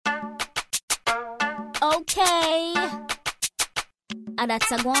Okay. And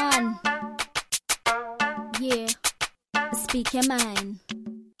that's a one. Yeah. Speak your mind.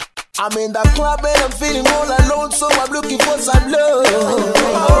 I'm in the club and I'm feeling all alone, so I'm looking for some love.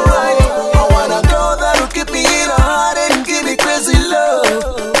 Alright, I want a girl that'll keep me in her heart and give me crazy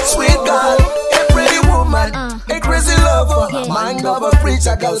love. Sweet girl, a pretty woman, a crazy lover. Mind of a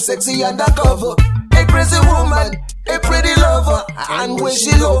preacher girl, sexy undercover. A crazy woman, a pretty lover. And when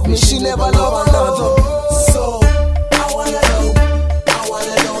she love me, she never love another. So, I wanna know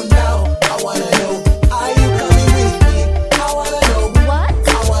now, I wanna know, are you coming with me? I wanna know.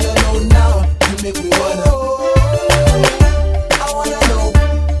 Make me wanna. I wanna know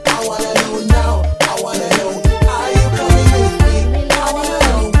now. I wanna know. Are you coming with me? I wanna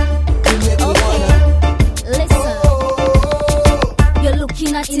know. You make me wanna. Listen, you're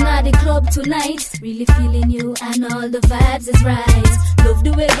looking at the club tonight. Really feeling you and all the vibes is right. Love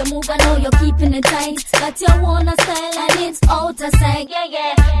the way you move, I know you're keeping it tight. Got your own style and it's out of sight.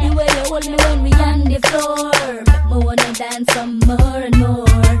 Yeah. The way you hold me when we on the floor. Me wanna dance some more and more.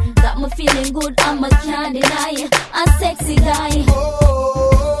 Got me feeling good, I'm a can't deny. A sexy guy.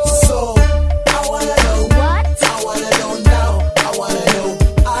 So, I wanna know. What? I wanna know now. I wanna know.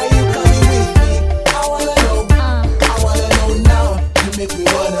 Are you coming with me? I wanna know. I wanna know now. You make me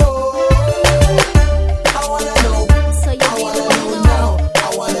wanna. I wanna know. So you I wanna really know now. I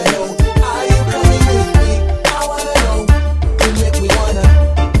wanna know. Are you coming with me? I wanna know. You make me wanna.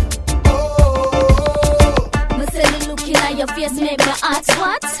 Me say the looking at your face make my heart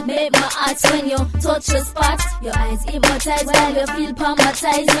what? Make my heart when you touch the spot. Your eyes hypnotize while you feel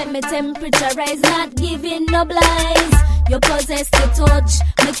palmatized. Make me temperature rise, not giving no blinds. You possess the touch,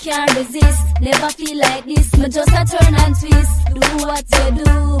 me can't resist. Never feel like this, me just a turn and twist. Do what you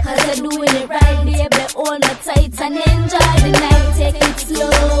do, cause you're doing it right. Baby, hold me tight and enjoy the night. Take it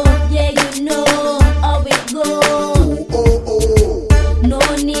slow, yeah you know how it goes. No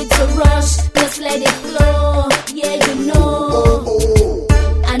need to rush, just let it flow. Yeah you know.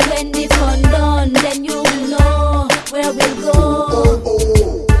 And when the fun done, then you will know where we'll go.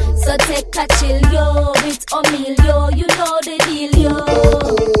 So take a chill yo with Emilio, you